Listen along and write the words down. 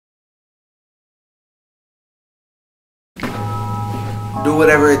Do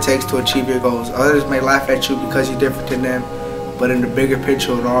whatever it takes to achieve your goals. Others may laugh at you because you're different than them, but in the bigger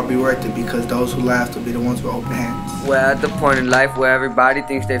picture, it'll all be worth it because those who laugh will be the ones with open hands. We're at the point in life where everybody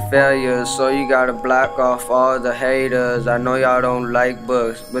thinks they're failures, so you gotta block off all the haters. I know y'all don't like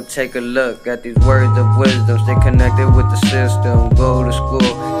books, but take a look at these words of wisdom. Stay connected with the system, go to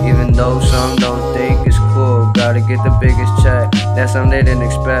school, even though some don't think it's cool. Gotta get the biggest check, that's something they didn't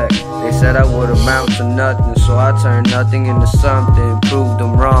expect. They said I would amount to nothing, so I turned nothing into something, proved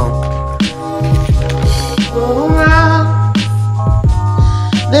them wrong. Go around.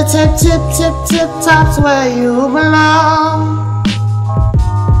 The tip top's where you belong.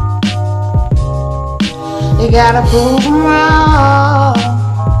 You gotta prove 'em wrong.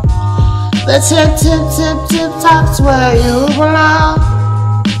 The tip top's where you belong.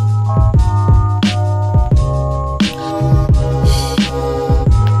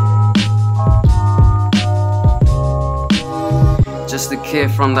 Just a kid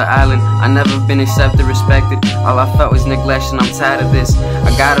from the island, I never been accepted, respected. All I felt was neglect, and I'm tired of this.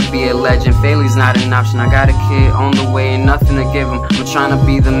 I gotta be a legend, failure's not an option. I got a kid on the way and nothing to give him. I'm trying to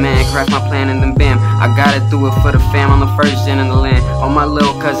be the man, craft my plan and then bam, I gotta do it for the fam. I'm the first gen in the land. All my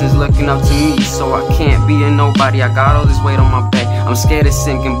little cousins looking up to me, so I can't be a nobody. I got all this weight on my back, I'm scared of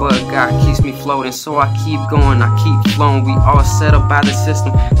sinking, but God keeps me floating, so I keep going, I keep flowing. We all set up by the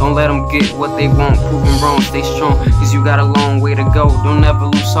system, don't let them get what they want. Prove them wrong, stay strong, cause you got a long way to go. Don't ever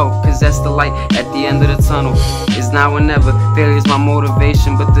lose hope, cause that's the light at the end of the tunnel. It's now or never, failure's my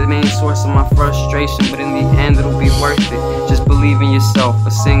motivation, but the main source of my frustration. But in the end it'll be worth it, just believe in yourself.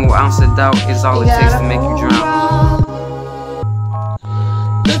 A single ounce of doubt is all it takes to make you drown.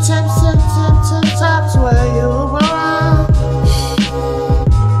 The tip top's where you belong.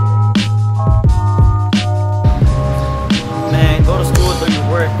 Man, go to school, do your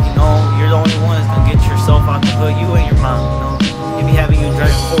work, you know. You're the only one that's gonna get yourself out the hood, you and your mom, you know. They be having you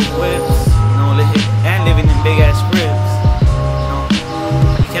driving 4 whips, you know, and living in big ass cribs, you know.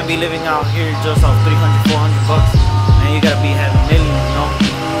 You can't be living out here just off 300, 400 bucks. Man, you gotta be having millions, you know.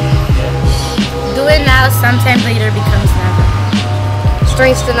 Yeah. Do it now, sometime later becomes never.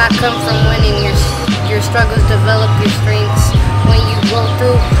 Strengths do not come from winning. Your struggles develop your strengths. When you go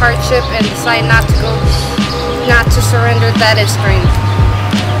through hardship and decide not to surrender, that is strength.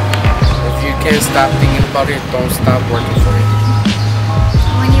 If you can't stop thinking about it, don't stop working for it.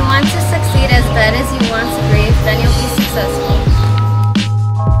 When you want to succeed as bad as you want to breathe, then you'll be successful.